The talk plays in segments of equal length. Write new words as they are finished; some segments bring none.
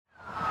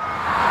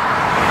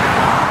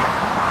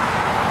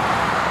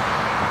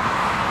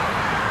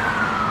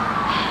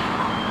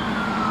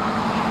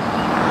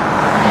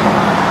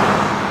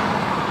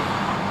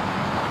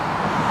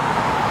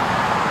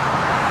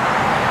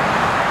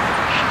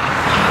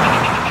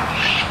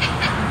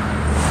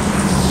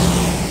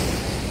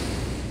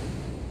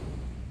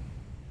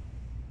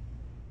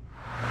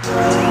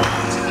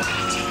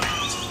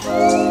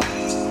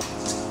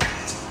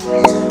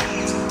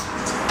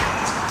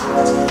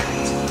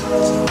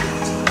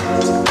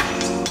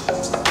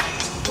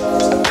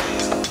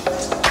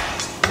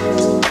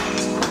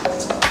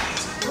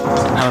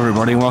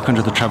everybody, and welcome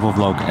to the travel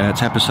vlog, and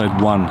it's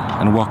episode 1,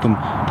 and welcome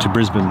to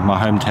Brisbane,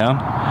 my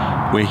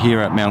hometown. We're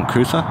here at Mt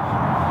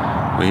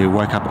Coot-tha. We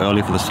woke up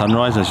early for the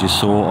sunrise, as you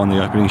saw on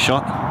the opening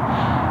shot,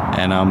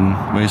 and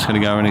we're just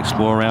going to go and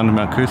explore around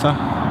Mt Coot-tha,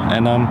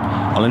 and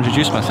I'll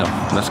introduce myself.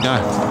 Let's go.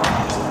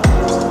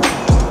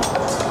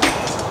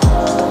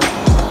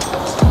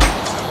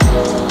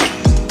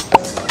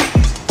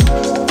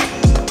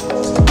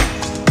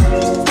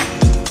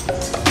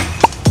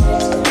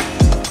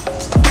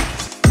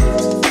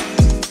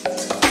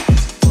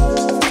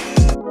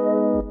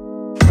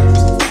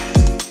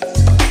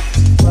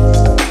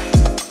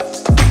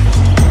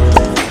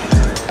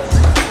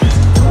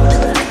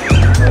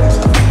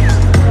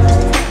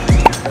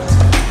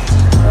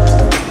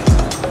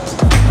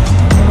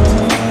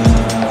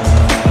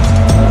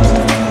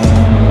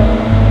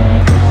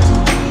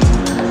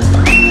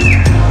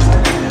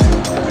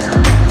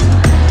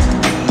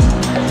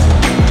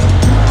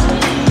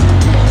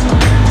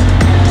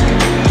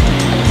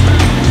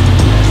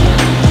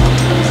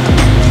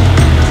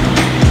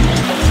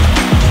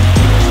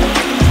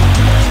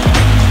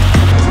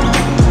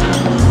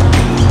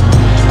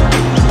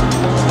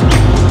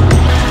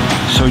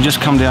 Just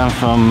come down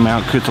from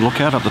Mt Coot-tha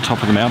Lookout up the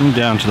top of the mountain,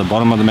 down to the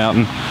bottom of the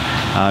mountain,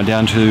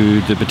 down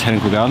to the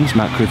botanical gardens,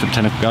 Mt Coot-tha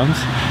Botanic Gardens.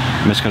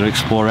 I'm just going to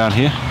explore around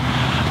here.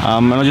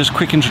 And just a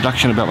quick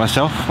introduction about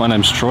myself. My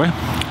name's Troy.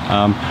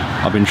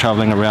 I've been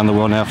traveling around the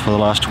world now for the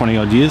last 20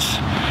 odd years,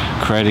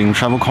 creating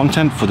travel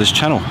content for this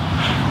channel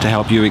to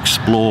help you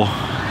explore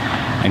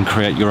and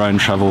create your own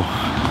travel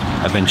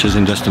adventures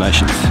and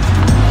destinations.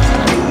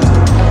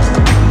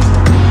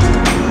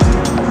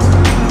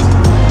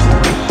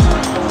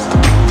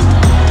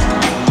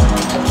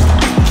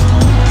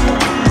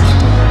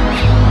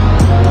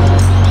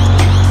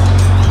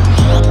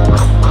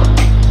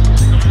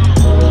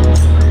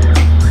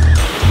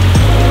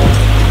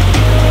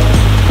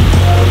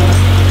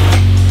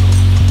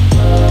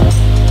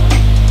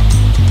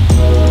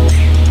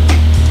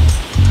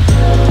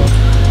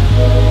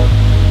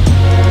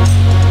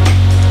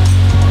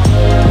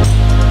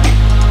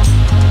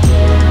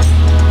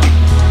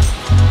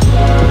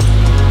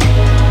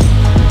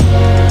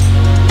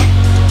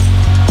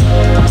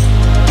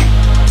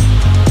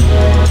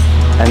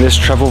 This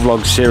travel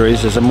vlog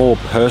series is a more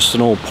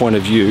personal point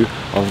of view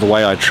of the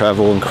way I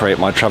travel and create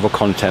my travel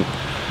content,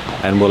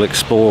 and we'll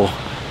explore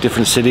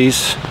different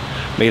cities,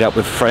 meet up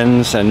with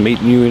friends and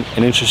meet new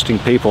and interesting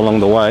people along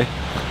the way.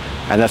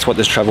 And that's what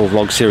this travel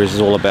vlog series is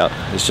all about.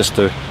 It's just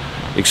to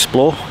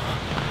explore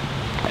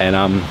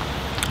and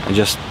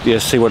just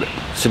see what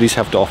cities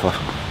have to offer.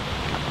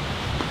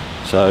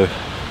 So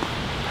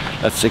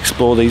let's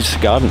explore these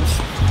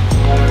gardens.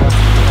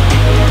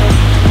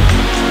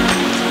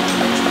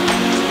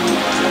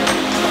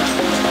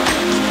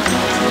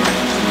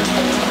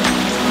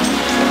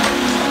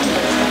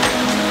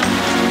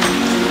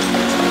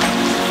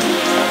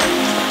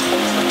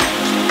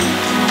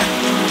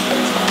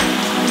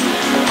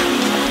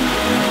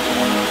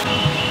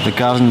 The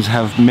gardens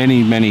have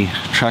many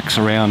tracks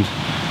around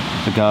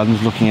the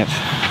gardens. Looking at,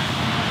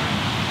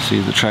 see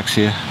the tracks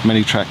here,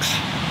 many tracks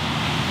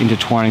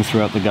intertwining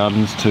throughout the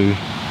gardens to,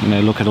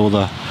 look at all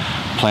the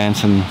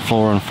plants and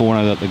flora and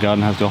fauna that the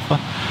garden has to offer.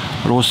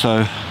 But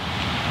also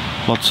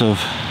lots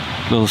of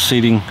little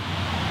seating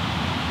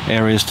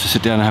areas to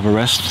sit down and have a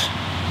rest,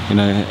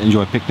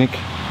 enjoy a picnic,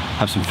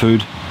 have some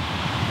food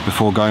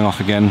before going off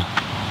again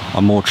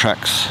on more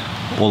tracks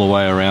all the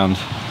way around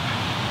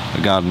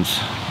the gardens.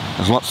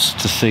 There's lots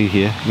to see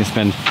here. You can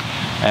spend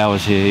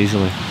hours here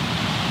easily.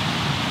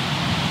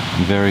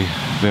 And very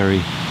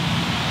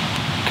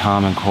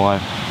calm and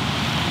quiet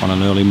on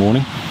an early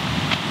morning.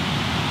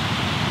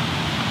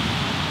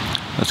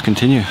 Let's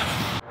continue.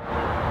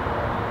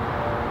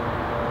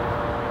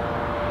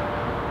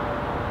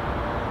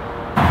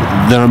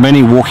 There are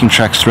many walking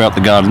tracks throughout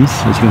the gardens,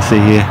 as you can see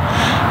here,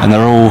 and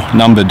they're all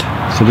numbered.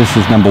 So this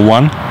is number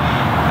 1,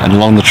 and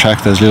along the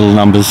track there's little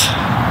numbers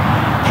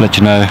to let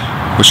you know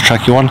which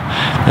track you're on.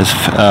 There's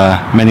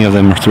many of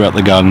them throughout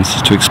the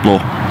gardens to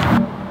explore.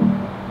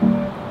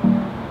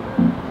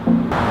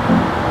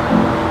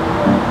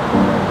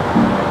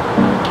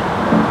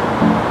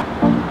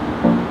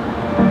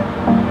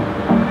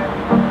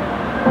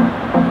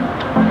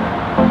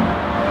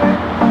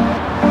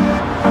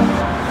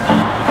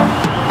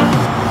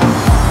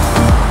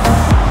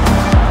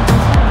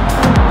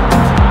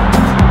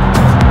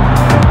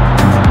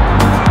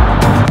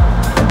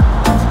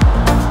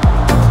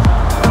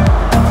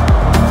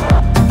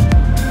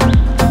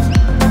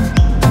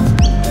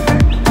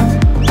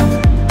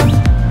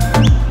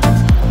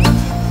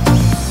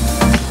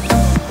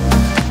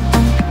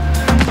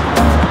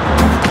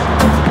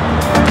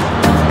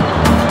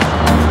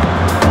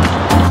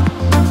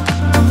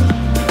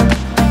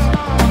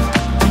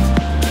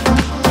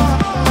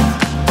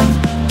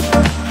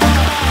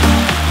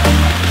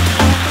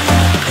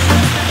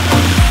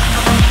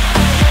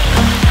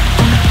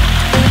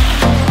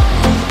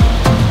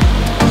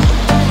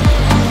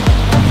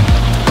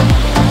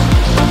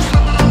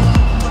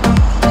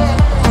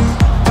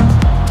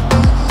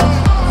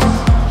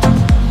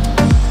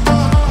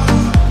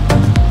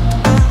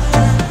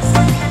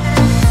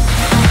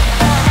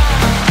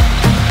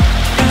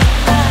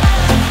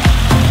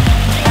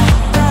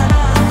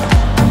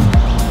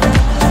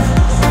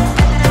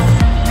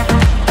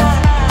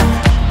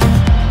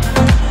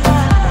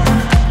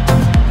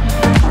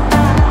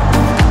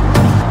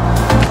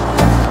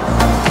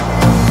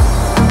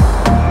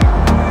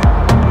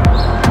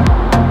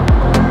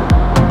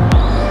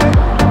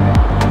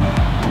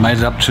 Made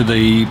it up to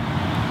the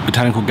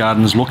Botanical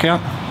Gardens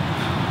lookout.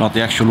 Not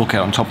the actual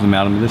lookout on top of the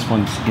mountain, but this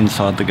one's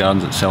inside the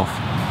gardens itself.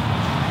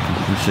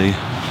 You can see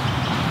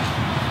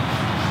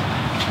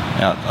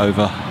out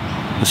over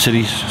the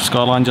city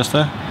skyline just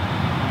there.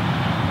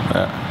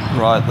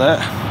 Right there,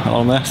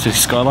 along there, city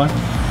skyline.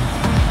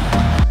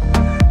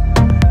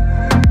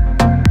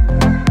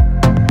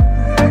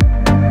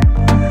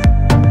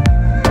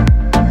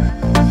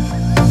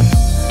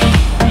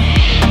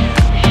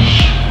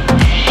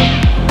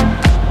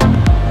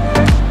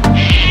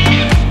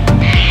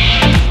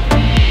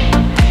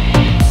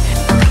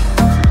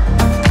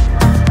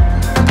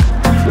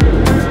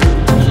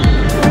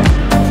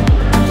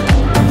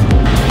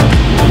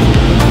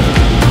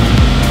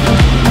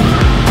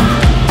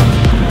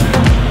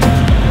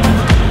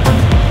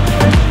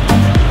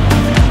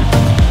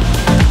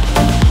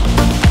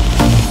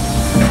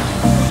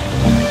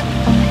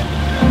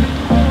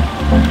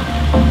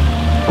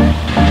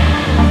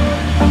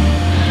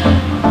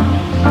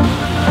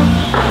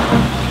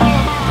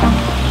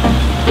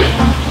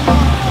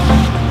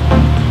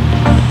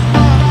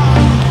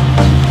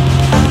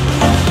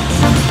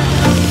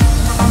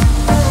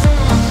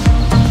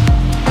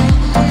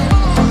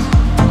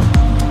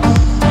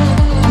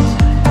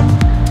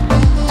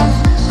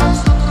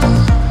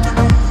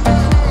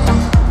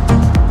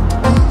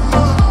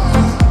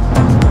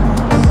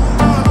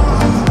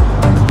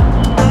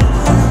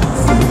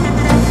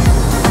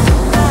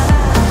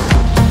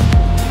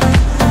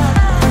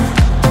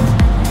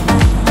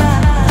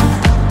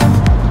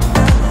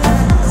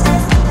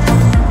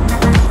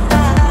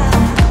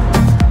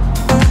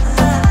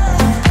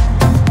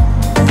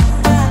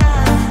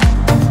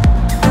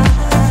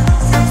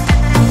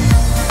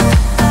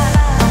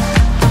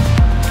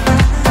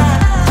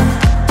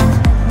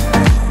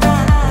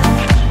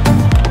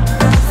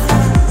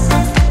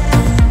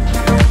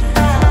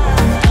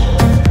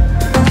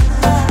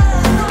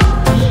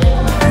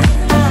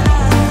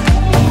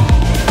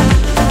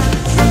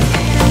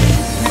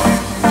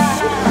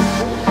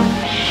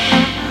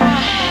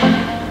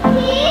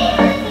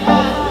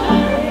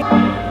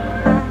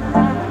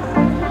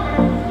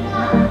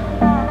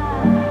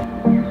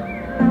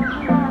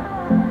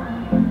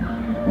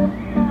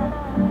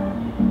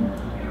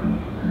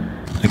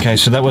 Okay,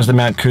 so that was the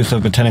Mt Coot-tha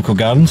Botanical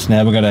Gardens.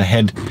 Now we're going to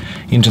head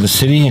into the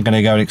city. I'm going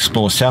to go and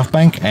explore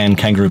Southbank and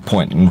Kangaroo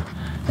Point and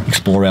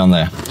explore around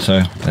there.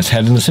 So let's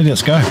head in the city,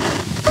 let's go.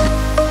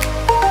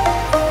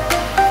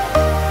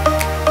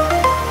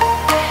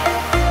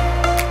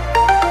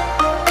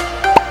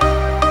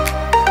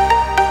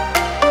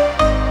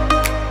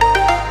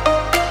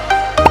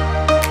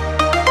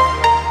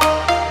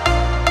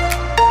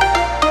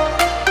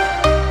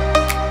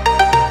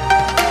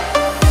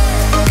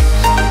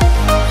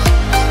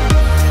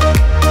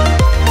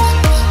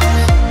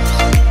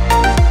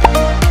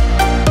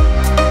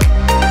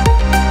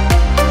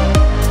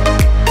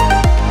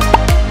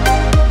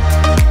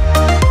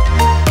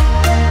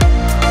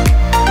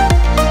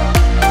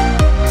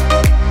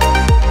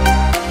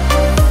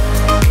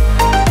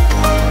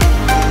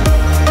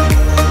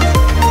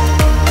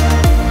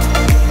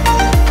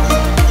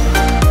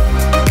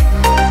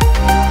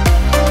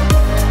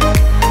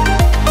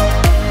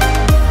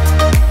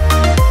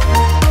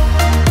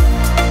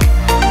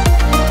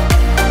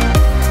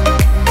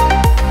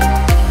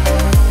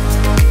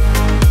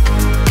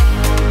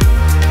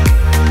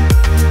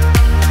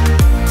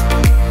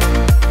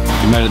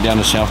 Made it down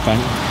to Southbank,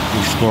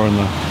 exploring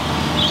the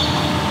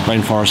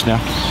rainforest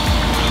now.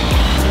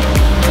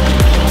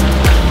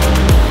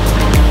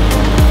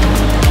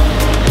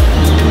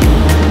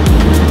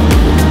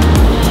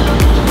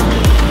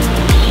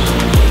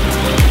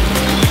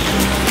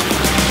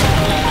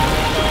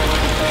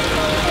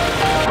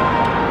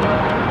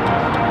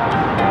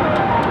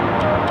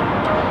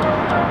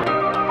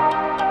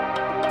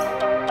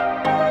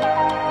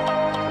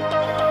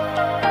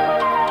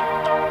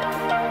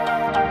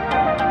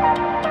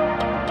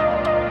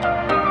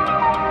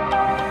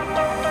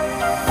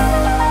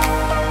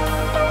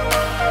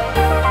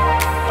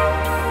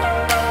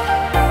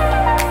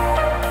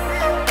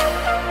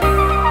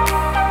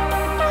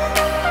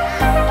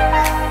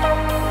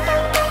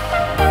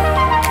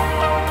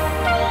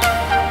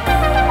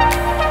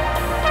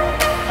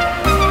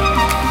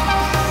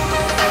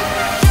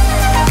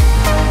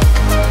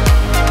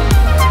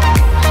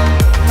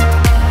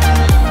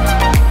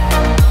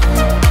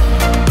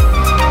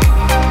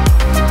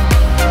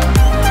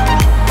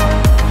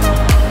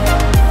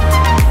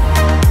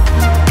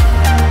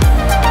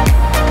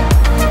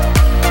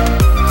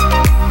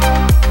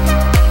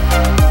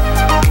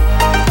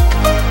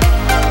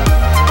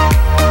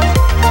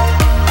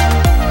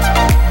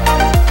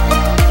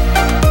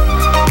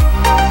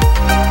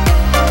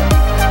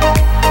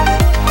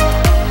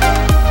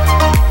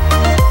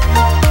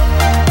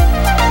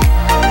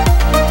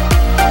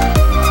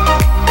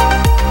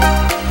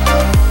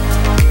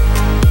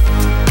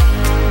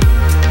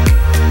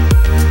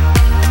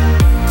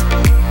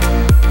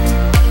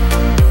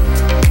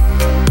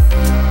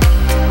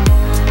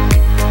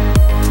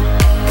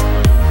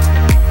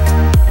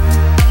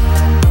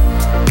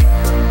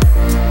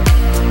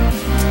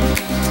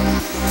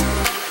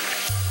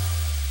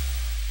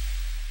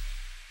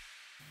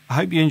 I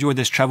hope you enjoyed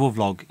this travel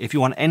vlog. If you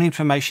want any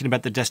information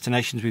about the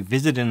destinations we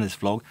visited in this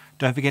vlog,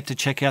 don't forget to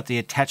check out the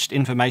attached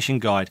information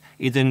guide,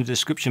 either in the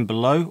description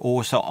below or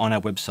also on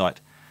our website.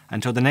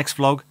 Until the next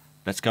vlog,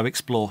 let's go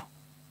explore.